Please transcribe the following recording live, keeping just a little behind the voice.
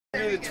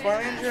Do the tour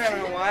manager, I don't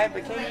know why,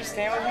 but can you just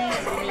stand with me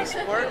and give me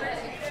support?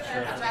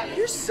 Sure.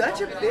 You're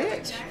such a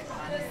bitch.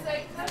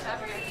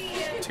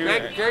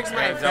 Greg's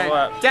my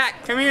friend.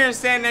 Dak, come here and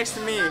stand next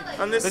to me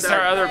on this side. This is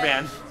our other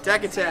band.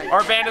 Dak Attack.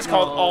 Our band is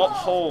called Alt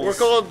Holes. We're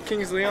called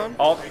Kings Leon?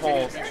 Alt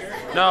Holes.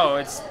 No,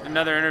 it's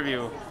another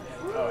interview.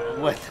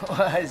 What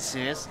is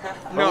serious?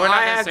 No,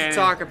 I have to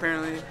talk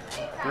apparently.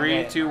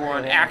 3, 2,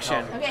 1,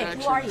 action. Okay,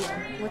 who are you?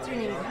 What's your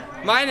name?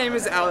 My name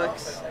is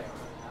Alex.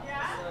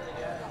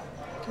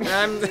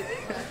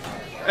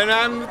 And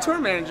I'm the tour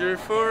manager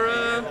for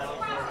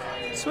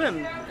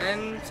Swimm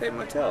and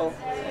Motel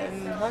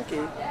and hockey.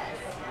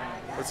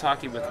 What's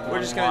hockey with one We're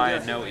just Y gonna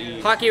and no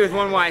E? Hockey with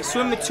one Y.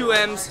 Swimm with 2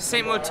 M's.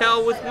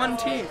 Motel with 1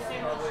 T.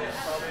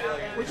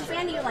 Which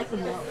band do you like the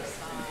most?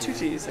 2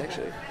 T's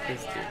actually.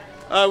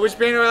 Which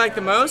band do I like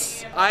the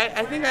most?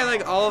 I think I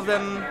like all of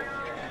them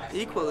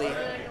equally.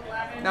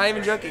 Not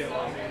even joking.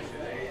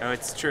 No,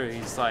 it's true.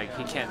 He's like,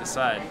 he can't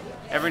decide.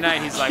 Every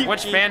night he's like,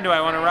 which band do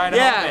I want to ride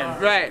home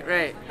in? Yeah,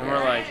 right. And we're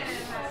like,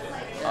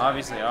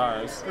 obviously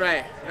ours.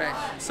 Right.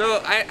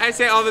 So I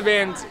say all the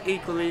bands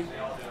equally.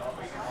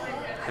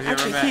 Have you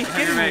ever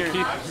met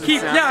Keith?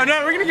 Keith, no,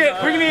 we're gonna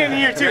get in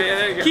here too. Yeah,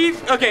 there you go.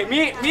 Keith, okay,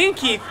 me and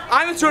Keith.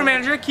 I'm the tour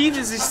manager. Keith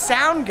is the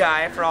sound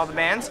guy for all the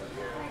bands,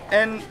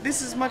 and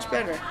this is much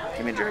better.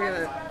 Give me a drink of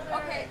it.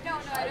 Okay, no,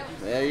 I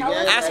don't. There you go.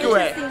 Ask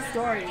away. Interesting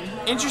story.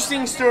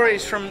 Interesting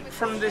stories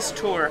from this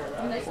tour.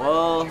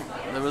 Well,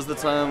 there was the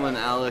time when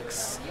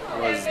Alex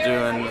was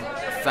doing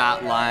a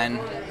fat line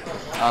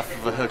off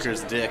of a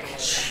hooker's dick.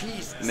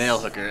 Jesus. Male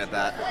hooker at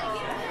that.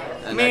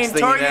 And Man, next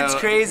thing Target's you know,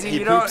 crazy. He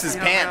you poops don't, his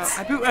you pants.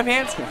 Don't know.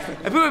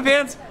 I poop my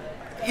pants.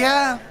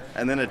 Yeah.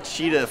 And then a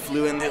cheetah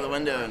flew in through the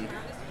window and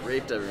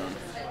raped everyone.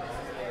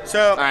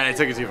 So. All right, I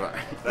took it too far.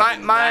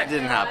 That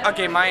didn't happen.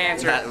 Okay, my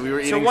answer. We were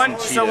eating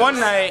so one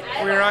night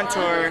we were on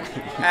tour.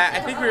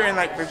 I think we were in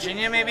like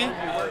Virginia maybe,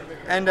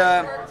 and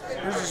there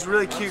was this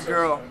really cute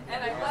girl.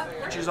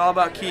 She was all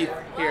about Keith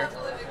here,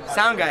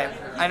 sound guy.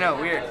 I know,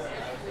 weird.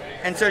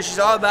 And so she's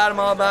all about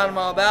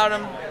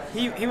him.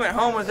 He went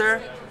home with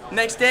her.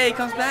 Next day he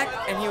comes back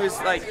and he was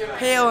like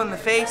pale in the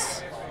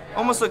face,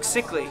 almost looked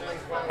sickly.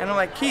 And I'm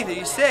like, Keith, are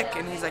you sick?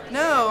 And he's like,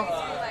 no.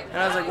 And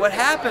I was like, what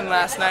happened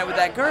last night with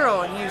that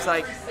girl? And he was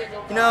like,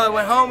 I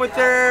went home with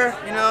her,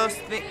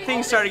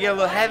 things started to get a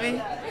little heavy.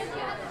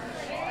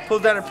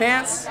 Pulled down her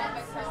pants,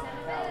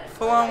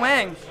 full on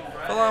wang.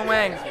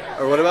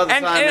 Or what about the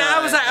time? And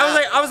I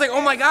was like,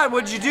 oh my God,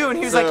 what'd you do? And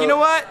he was like, you know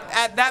what?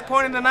 At that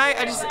point in the night,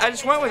 I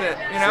just went with it,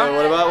 So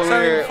what about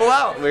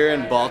when we were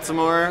in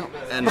Baltimore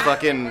and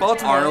fucking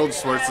Arnold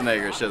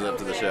Schwarzenegger shows up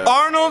to the show?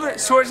 Arnold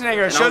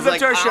Schwarzenegger shows up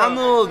to our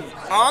show.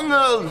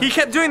 Arnold. He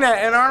kept doing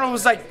that, and Arnold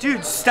was like,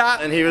 dude, stop.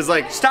 And he was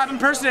like, stop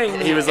impersonating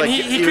me. He was like,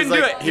 he couldn't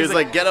do it. He was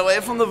like, get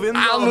away from the window.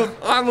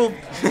 Arnold.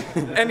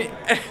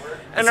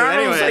 And So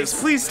Arnold was anyways,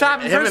 like, please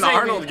stop him impersonating and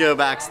Arnold me. go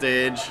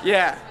backstage.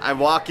 Yeah. I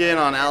walk in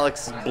on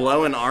Alex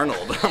blowing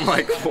Arnold. I'm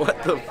like,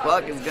 what the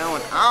fuck is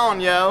going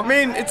on, yo? I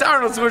mean, it's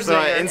Arnold Schwarzenegger. So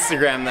I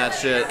Instagram that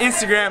shit.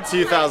 Instagram.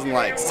 2,000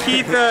 likes.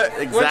 Keith,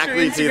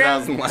 exactly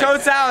 2,000 likes.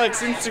 Totes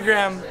Alex,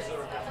 Instagram.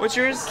 What's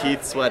yours?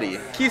 Keith Sweaty.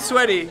 Keith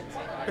Sweaty.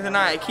 With an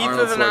I. Keith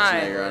Arnold with an I.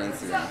 Schwarzenegger on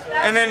Instagram.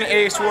 And then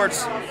A.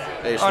 Schwartz.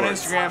 A. Schwartz. On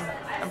Instagram.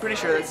 I'm pretty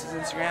sure that's his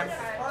Instagram.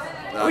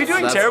 Are we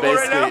doing terrible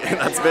right now?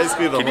 That's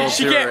basically the whole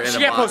she tour can't, in she a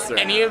can't post monster.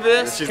 any of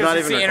this. She's not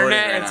it's even the recording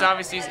internet. right It's now.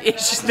 obviously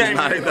she's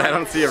not even. I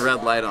don't see a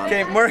red light on.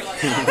 Okay, more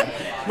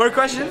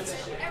questions.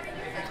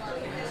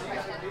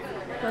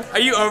 Are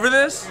you over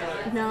this?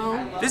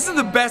 No. This is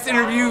the best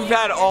interview we've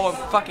had all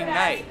of fucking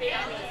night.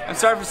 I'm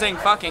sorry for saying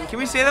fucking. Can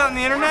we say that on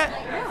the internet?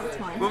 Yeah, that's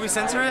fine. Will we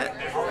censor it?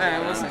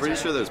 I'm pretty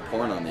sure there's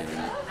porn on the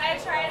internet.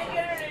 What's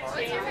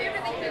your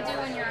favorite thing to do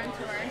when you're on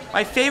tour?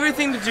 My favorite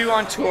thing to do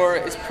on tour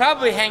is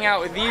probably hang out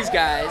with these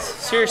guys.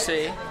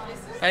 Seriously.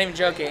 Not even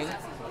joking.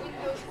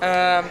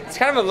 It's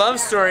kind of a love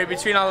story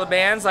between all the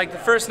bands. Like the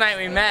first night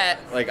we met.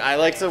 Like I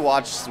like to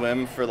watch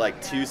Swimm for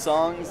like 2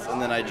 songs,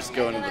 and then I just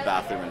go into the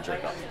bathroom and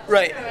jerk off.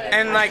 Right.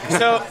 And like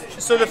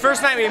so the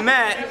first night we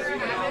met,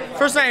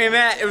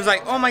 it was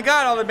like, oh my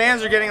God, all the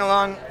bands are getting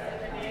along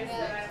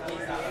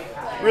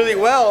really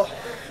well.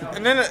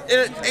 And then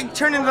it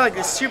turned into like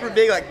this super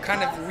big, like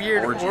kind of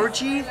weird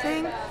orgy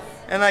thing.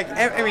 And like,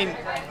 I mean,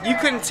 you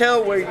couldn't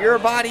tell where your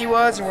body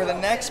was and where the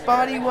next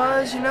body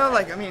was,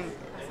 Like, I mean.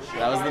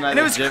 That was the night And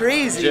it was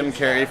crazy. Jim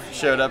Carrey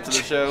showed up to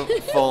the show,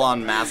 full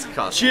on mask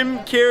costume. Jim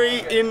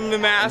Carrey in the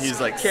mask And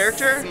he's like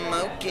character.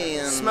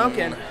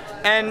 Smoking.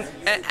 And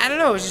I don't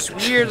know, it was just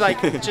weird,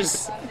 like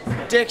just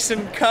dicks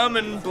and cum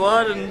and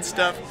blood and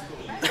stuff.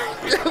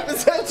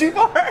 Is that too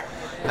far?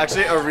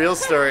 Actually, a real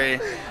story.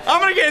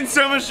 I'm gonna get in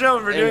so much trouble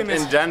for doing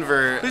this. In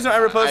Denver, Please don't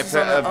ever post this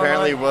on the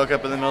apparently online. woke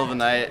up in the middle of the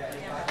night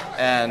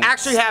and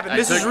Actually happened.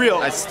 This is real.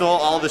 I stole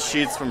all the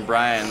sheets from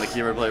Brian, the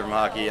keyboard player from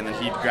hockey, and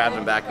then he grabbed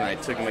them back and I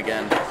took them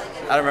again.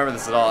 I don't remember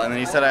this at all. And then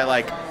he said I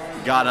like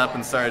got up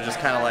and started just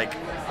kind of like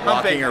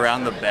walking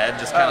around the bed,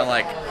 just kind of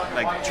like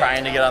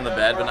trying to get on the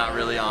bed but not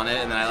really on it.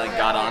 And then I like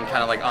got on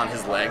kind of like on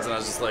his legs and I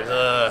was just like,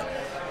 ugh.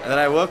 And then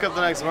I woke up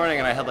the next morning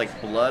and I had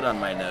like blood on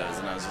my nose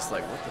and I was just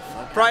like, what the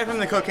fuck? Probably from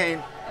the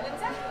cocaine.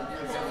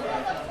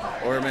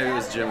 Or maybe it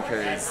was Jim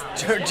Carrey's.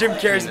 Jim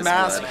Carrey's penis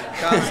mask blood.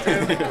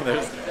 costume.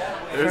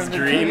 There's From the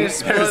green.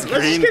 penis There's blood.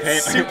 Let's green get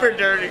paint. super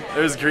dirty.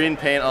 There's green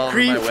paint all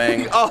Green over my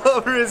wing all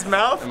over his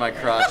mouth. and my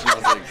crotch, and I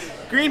was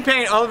like, Green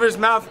paint all over his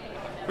mouth.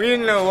 We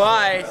didn't know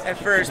why at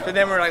first, but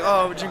then we're like,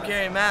 oh, Jim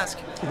Carrey mask.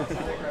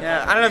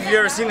 Yeah, I don't know if you've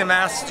ever seen The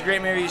Mask. It's a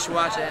great movie. You should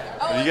watch it.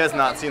 have you guys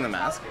not seen The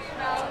Mask?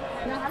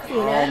 No, I've seen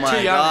Oh it. my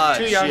Too young. god,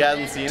 Too young. she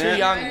hasn't seen Too it?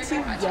 young. Too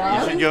You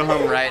young. should go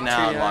home right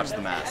now and young. watch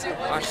The Mask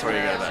before you go to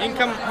You bed. can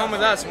come home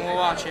with us and we'll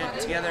watch it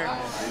together.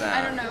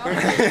 I don't Nah. know.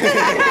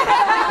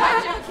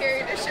 Jim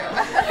Carrey to show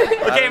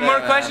up. Okay, know, more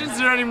man. questions? Is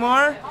there any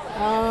more?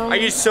 Are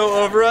you so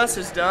over us?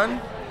 It's done?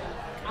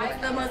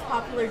 What's the most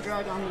popular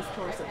drug on these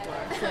tours so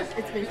far? So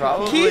it's been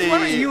Probably- Keith, why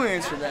don't you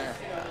answer that?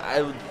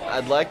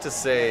 I'd like to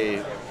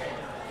say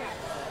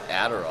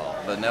Adderall,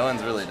 but no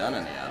one's really done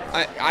any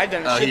Adderall. I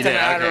done a Oh, shit you ton of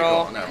did? Okay,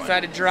 Adderall. cool. Never mind. So I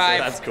had to drive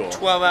So that's cool.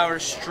 12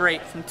 hours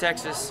straight from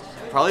Texas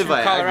Probably to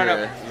Viagra.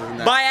 Colorado. Isn't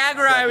that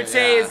Viagra, I would second?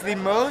 say, Yeah. is the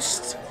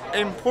most Like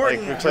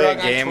important we play drug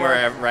a game on tour.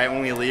 where right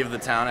when we leave the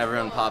town,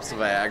 everyone pops a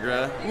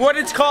Viagra. What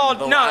it's called?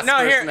 The No, last no.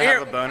 Here, person to have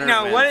here. a boner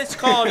No, wins. what it's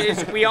called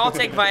is we all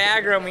take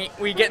Viagra and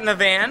we get in the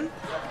van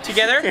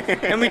together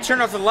and we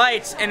turn off the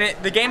lights and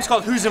the game's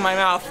called Who's in My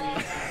Mouth,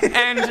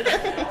 and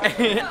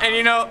and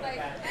you know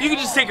you can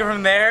just take it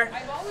from there.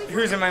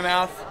 Who's in my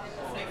mouth?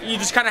 You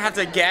just kind of have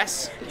to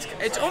guess.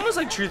 It's almost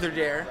like Truth or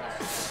Dare,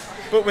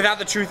 but without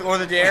the truth or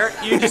the dare.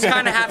 You just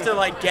kind of have to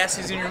like guess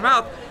who's in your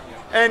mouth,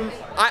 and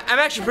I'm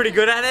actually pretty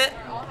good at it.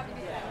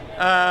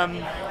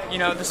 You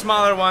know, the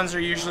smaller ones are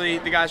usually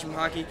the guys from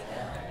hockey.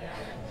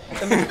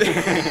 I'm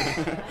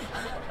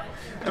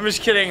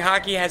just kidding.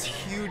 Hockey has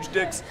huge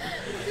dicks.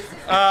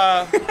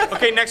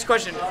 Okay, next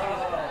question.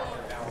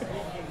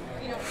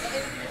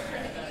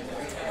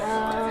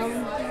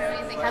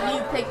 Have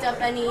you picked up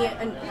any,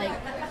 like,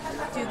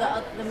 do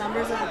the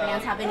members of the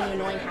bands have any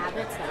annoying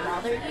habits that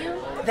bother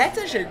you? That's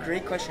actually a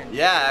great question.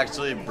 Yeah,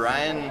 actually,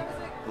 Brian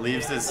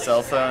leaves his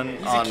cell phone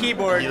He's a on.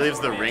 keyboard- He leaves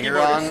the ringer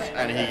on, keyboardist.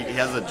 and he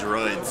has a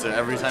droid. So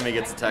every time he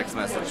gets a text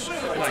message,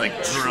 it's like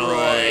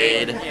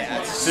droid.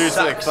 Yeah, it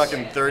Seriously, like sucks.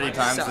 fucking 30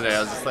 times Sucks. today. I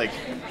was just like,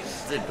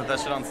 dude, put that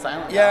shit on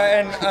silent. Yeah,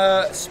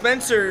 and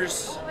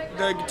Spencer's,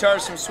 the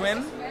guitarist from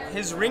Swimm,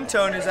 his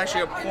ringtone is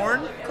actually a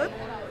porn clip.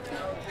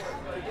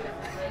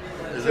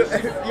 Is it?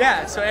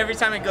 Yeah, so every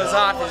time it goes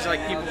off, there's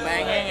like people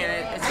banging,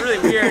 and it's really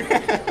weird.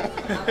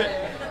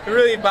 It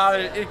really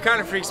bothers. It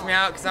kind of freaks me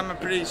out because I'm a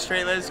pretty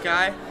straight-laced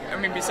guy. I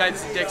mean,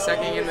 besides the dick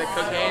sucking and the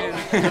cocaine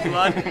and the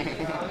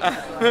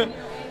blood.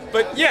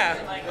 But yeah,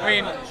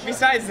 I mean,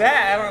 besides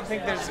that, I don't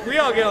think there's. We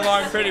all get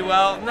along pretty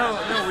well. No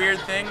weird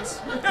things.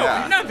 No,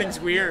 Yeah.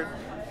 nothing's weird.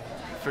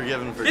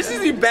 Forgiven. This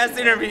is the best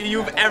interview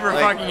you've ever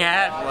fucking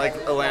had. Like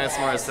Alanis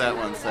Morissette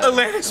once said.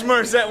 Alanis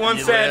Morissette once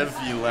You said, live,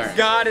 you learn.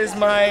 "God is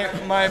my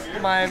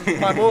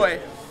boy."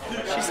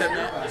 She said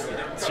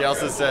that. She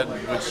also said,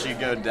 would she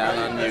go down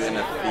on you in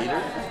a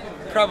theater?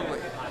 Probably.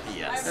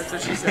 Yes. That's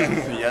what she said.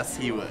 Yes,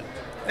 he would.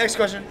 Next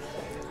question.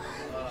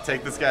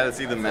 Take this guy to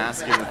see The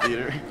Mask in the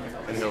theater,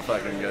 and he'll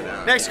fucking go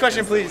down. Next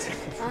question, please.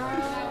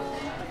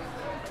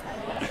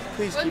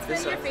 Please keep What's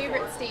this been your up.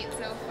 favorite state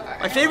so far?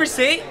 My favorite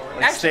state?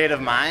 Like Actually, state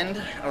of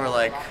mind, or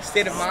like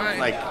state of mind.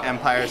 like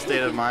Empire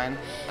State of Mind?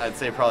 I'd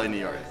say probably New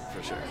York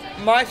for sure.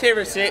 My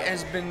favorite state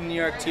has been New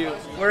York too.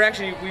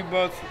 We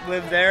both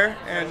live there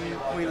and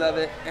we love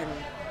it. And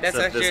that's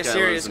Except actually a this guy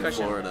serious lives in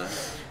question. Florida.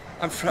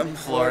 I'm from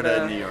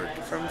Florida, New York.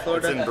 From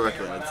Florida. It's in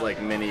Brooklyn. It's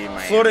like mini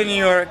Miami. Florida, New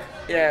York.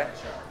 Yeah.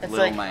 It's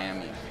Little like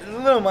Miami.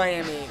 Little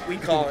Miami, we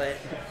call it.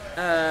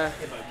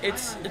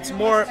 It's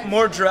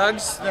more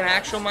drugs than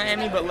actual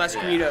Miami, but less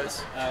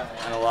Guidos.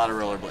 And a lot of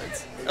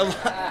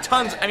rollerblades.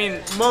 Tons. I mean,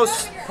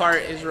 most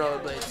part is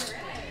rollerblades.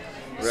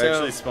 We're So-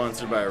 actually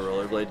sponsored by a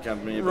rollerblade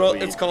company. Ro-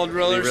 but it's called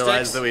Roller We realized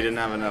Sticks. that we didn't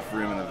have enough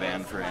room in the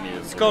van for any of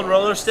It's the called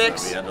Roller rollerblades, so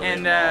Sticks, we had to leave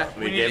and, them all.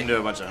 we we need gave to- them to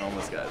a bunch of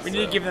homeless guys. We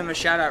need to give them a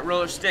shout out.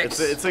 Roller Sticks.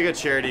 It's like a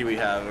charity we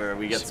have where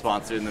we get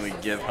sponsored and then we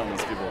give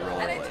homeless people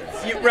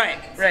rollerblades. Right.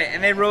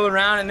 And they roll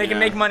around and they can Yeah.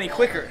 make money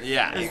quicker.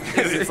 Yeah,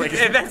 it's like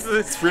that's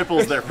the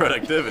triples their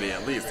productivity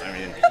at least. I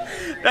mean,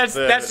 that's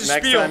the next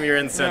spiel. time you're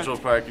in Central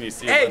Park and you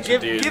see a Hey, bunch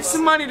of dudes, give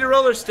some money to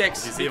Roller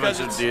Sticks. you see a because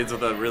bunch of it's- dudes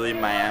with a really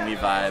Miami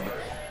vibe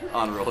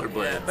on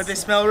rollerblades. But they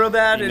smell real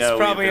bad. You It's know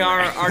probably we've been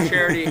our there.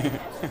 charity.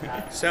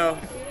 So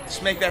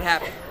just make that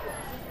happen.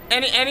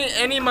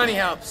 Any money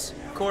helps.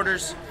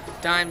 Quarters,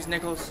 dimes,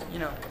 nickels. You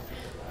know.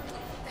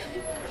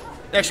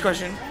 Next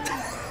question.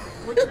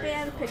 Which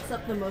band picks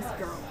up the most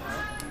girls?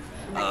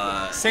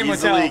 Same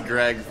easily Motel.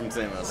 Greg from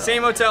Same Motel.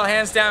 Same Motel,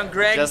 hands down.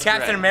 Greg, Just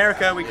Captain Greg.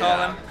 America, we call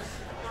Yeah. him.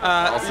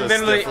 Also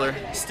Literally,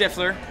 Stifler.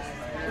 Stifler.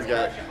 He's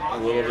got a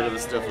little bit of a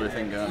Stifler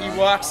thing going He on.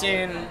 walks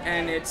in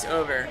and it's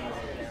over.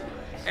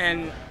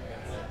 And,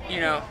 you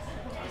know,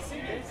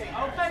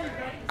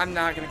 I'm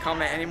not gonna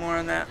comment anymore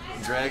on that.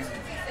 Greg,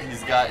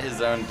 he's got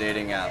his own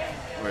dating app.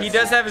 where He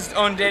it's- does have his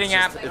own dating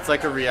it's app. just- It's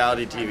like a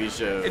reality TV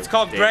show. It's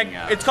called dating Greg.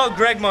 app. It's called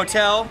Greg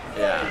Motel,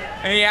 Yeah.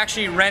 and he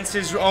actually rents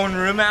his own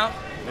room out.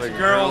 Like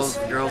girls.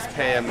 girls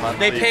pay a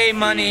monthly. They pay fee.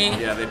 money.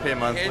 Yeah, they pay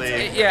monthly.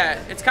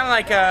 It's kind of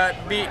like a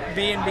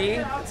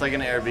B&B. It's like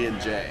an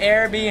Airbnb.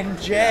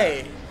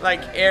 Airbnb,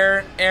 like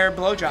air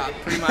blowjob,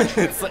 pretty much.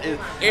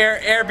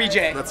 Air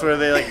BJ. That's where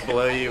they like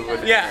blow you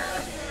with. Yeah,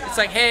 it's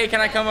like, hey,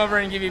 can I come over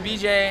and give you a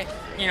BJ?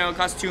 You know, it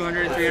costs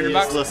 $200, $300 You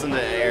bucks. just listen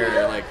to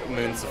Air, like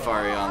Moon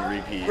Safari on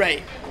repeat.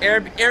 Right. Air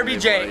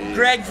BJ.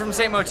 Greg from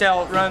St.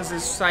 Motel runs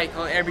this site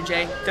called Air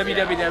BJ.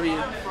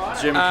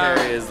 www. Jim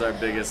Carrey is our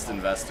biggest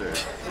investor.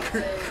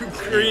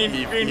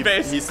 Green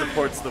face. He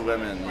supports the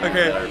women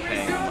Okay. that are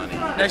paying the money.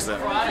 Next,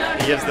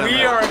 He gives them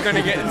we are going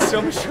to get in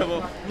so much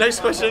trouble.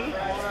 Next question.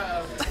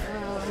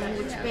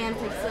 Which band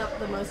picks up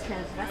the most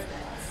transvestites?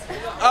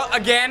 Oh,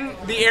 again,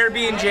 the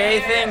Airbnb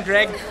thing.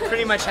 Greg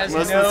pretty much has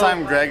Most of the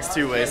time, Greg's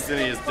too wasted.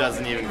 He just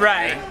doesn't even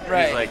Right, care.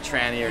 right. He's like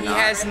tranny or He not.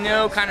 has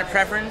no kind of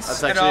preference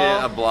That's at actually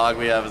all. a blog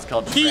we have. It's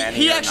called Tranny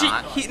He or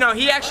actually Not.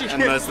 he actually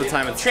And most of the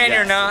time it's tranny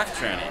yes, or not. it's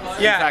tranny.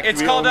 Yeah, In fact,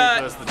 it's we called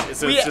only post the,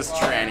 so it's just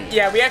tranny.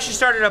 Yeah, we actually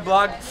started a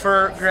blog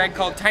for Greg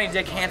called Tiny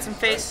Dick Handsome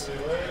Face.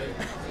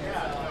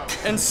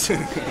 And so,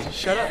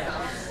 shut up.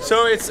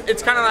 So it's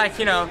kind of like,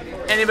 you know,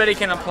 anybody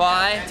can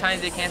apply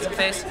Tiny Dick Handsome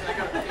Face.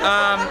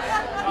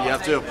 You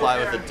have to apply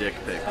with a dick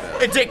pic though.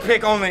 A dick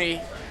pic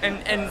only,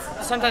 and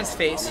sometimes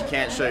face. You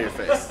can't show your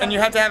face. And you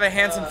have to have a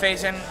handsome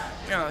face and,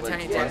 you know,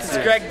 tiny dick. Once Because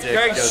your Greg's dick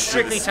goes through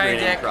strictly the tiny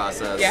screening dick.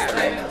 process, Yeah,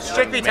 then right.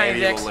 Strictly tiny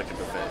maybe dicks. we'll look at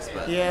the face,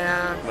 but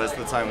Yeah. most of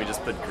the time we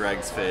just put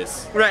Greg's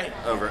face Right.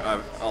 over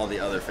all the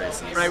other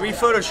faces. Right. We're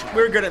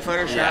good at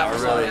Photoshop. Yeah,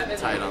 we're really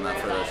tight on that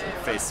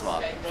Photoshop. Face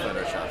swap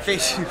Photoshop.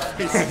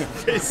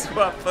 Face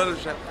swap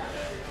Photoshop.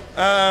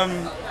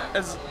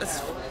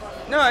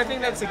 No, I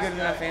think that's a good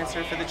enough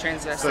answer for the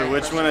transvestite. So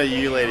which question. one of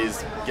you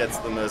ladies gets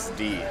the most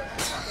D?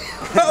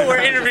 Oh, we're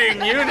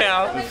interviewing you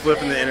now. I'm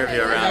flipping the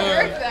interview around.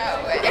 Work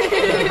that way.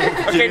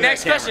 Okay, me that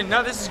next camera. question.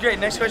 No, this is great.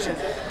 Next question.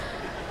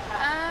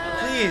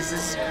 Please,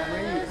 this is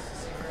great.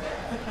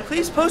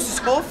 Please post this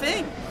whole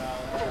thing.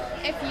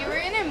 If you were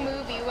in a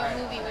movie, what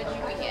movie would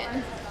you be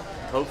in?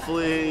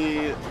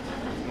 Hopefully,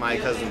 My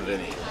Cousin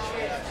Vinny.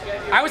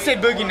 I would say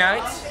Boogie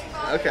Nights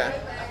Okay.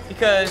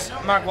 because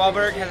Mark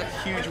Wahlberg has a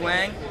huge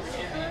wang,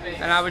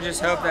 and I would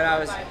just hope that I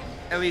was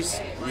at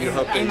least You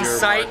hope that in you're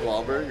sight.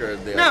 Mark Wahlberg or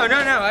the No, other?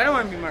 I don't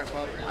want to be Mark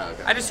Wahlberg. Oh,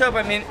 okay. I just hope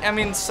I'm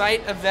in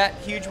sight of that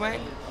huge wang.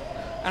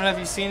 I don't know if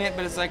you've seen it,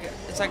 but it's like a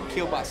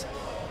kielbasa.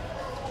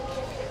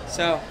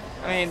 So,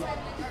 I mean,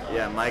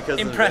 Yeah, My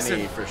Cousin Impressive.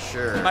 Vinny for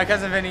sure. My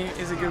Cousin Vinny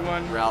is a good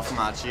one. Ralph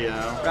Macchio.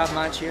 Ralph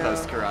Macchio.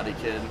 Post Karate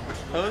Kid.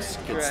 Post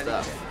Good Karate.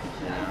 stuff.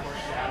 You know,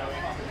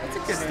 That's a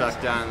good one.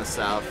 stuck down in the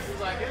South,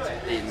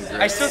 eating grapes.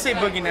 I still say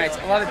Boogie Nights.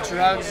 A lot of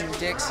drugs and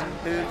dicks and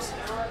boobs.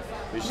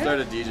 We should start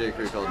a DJ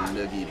crew called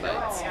Noogie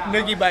Bites.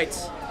 Noogie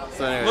Bites.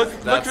 So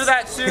anyways, Look for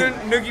that soon.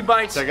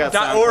 NoogieBites.org. Check out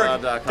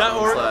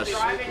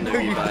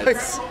SoundCloud.com/Noogie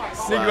Bites.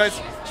 Noogie Bites.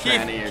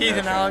 Tranny or Keith no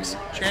and Alex.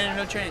 tranny. Tranny or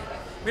no tranny.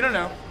 We don't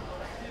know.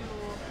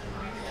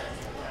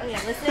 Okay,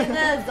 let's say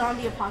the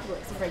zombie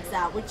apocalypse breaks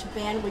out. Which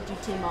band would you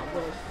team up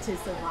with to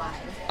survive?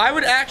 I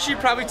would actually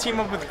probably team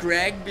up with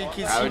Greg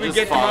because I he would would just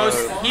get the follow-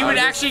 most. He I would would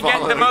just actually get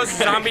the follow most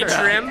Greg zombie around.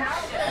 trim.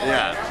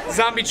 Yeah.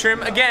 Zombie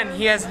trim. Again,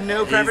 he has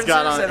no preferences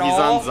He's at on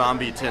all.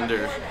 zombie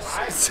Tinder,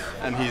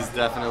 and he's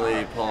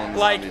definitely pulling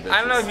Like, zombie bitches. I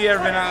don't know if you've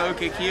ever been on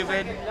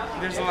OkCupid.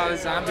 There's a lot of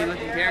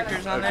zombie-looking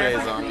characters on Okay,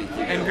 there. zombie.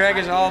 And Greg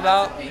is all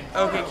about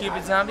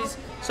OkCupid zombies.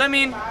 So I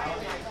mean,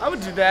 I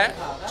would do that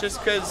just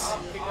because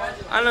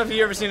I don't know if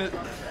you ever seen it.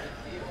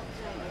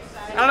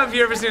 I don't know if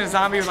you ever seen a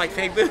zombie with like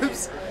fake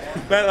boobs,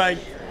 but like,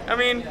 I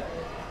mean,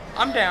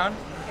 I'm down.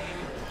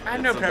 I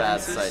have no It's a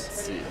bad preferences. sight to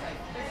see.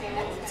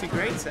 It's a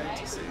great sight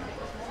to see.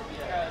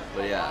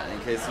 But yeah, in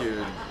case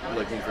you're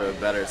looking for a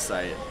better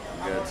site,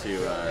 go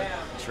to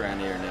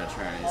tranny or no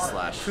tranny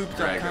 / Poop.com.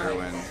 Greg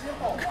Irwin.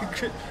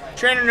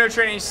 Trainer no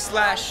training / Just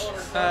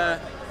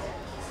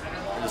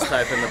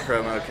type in the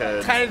promo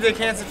code Tiny Dick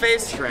Handsome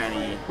Face.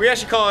 tranny We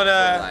actually call it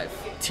for life.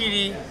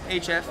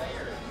 TDHF.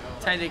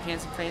 Tiny Dick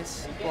Handsome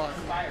Face blog.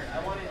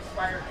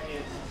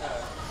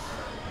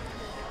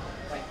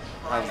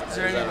 Is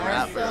there any that a more?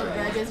 wrap, So brother?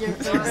 Greg is your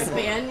favorite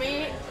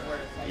bandmate?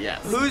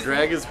 Yes. Who's-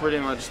 Greg is pretty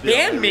much the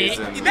Band only meat?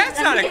 reason- That's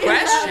not a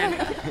question.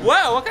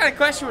 Whoa, what kind of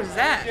question was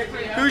that?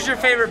 Who's your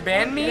favorite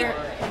band meat?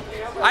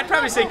 I'd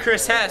probably say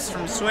Chris Hess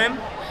from Swimm,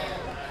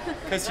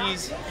 because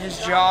his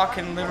jaw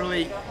can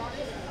literally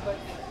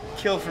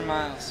kill for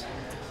miles.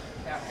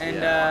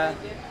 And I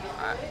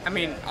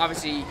mean,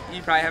 obviously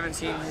you probably haven't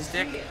seen his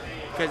dick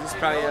because it's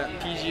probably a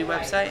PG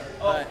website,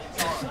 but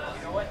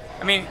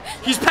I mean,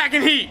 he's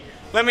packing heat.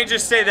 Let me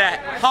just say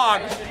that.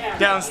 Hog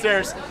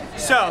downstairs.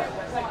 So,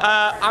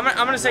 I'm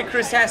gonna say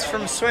Chris Hess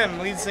from Swimm,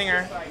 lead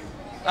singer.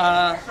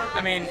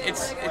 I mean,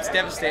 it's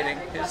devastating.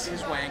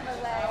 His wang.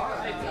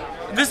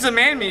 This is a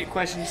man meat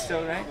question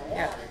still, right?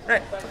 Yeah.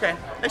 Right. Okay.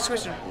 Next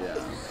question.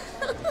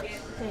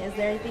 Okay, is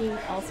there anything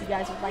else you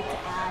guys would like to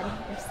add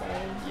or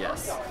say?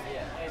 Yes.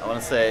 I want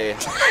to say,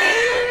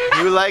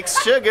 who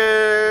likes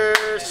sugar?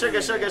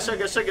 Sugar, sugar,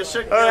 sugar, sugar,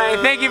 sugar. All right.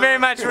 Thank you very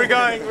much. We're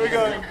going.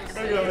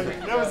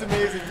 That was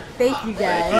amazing. Thank you guys.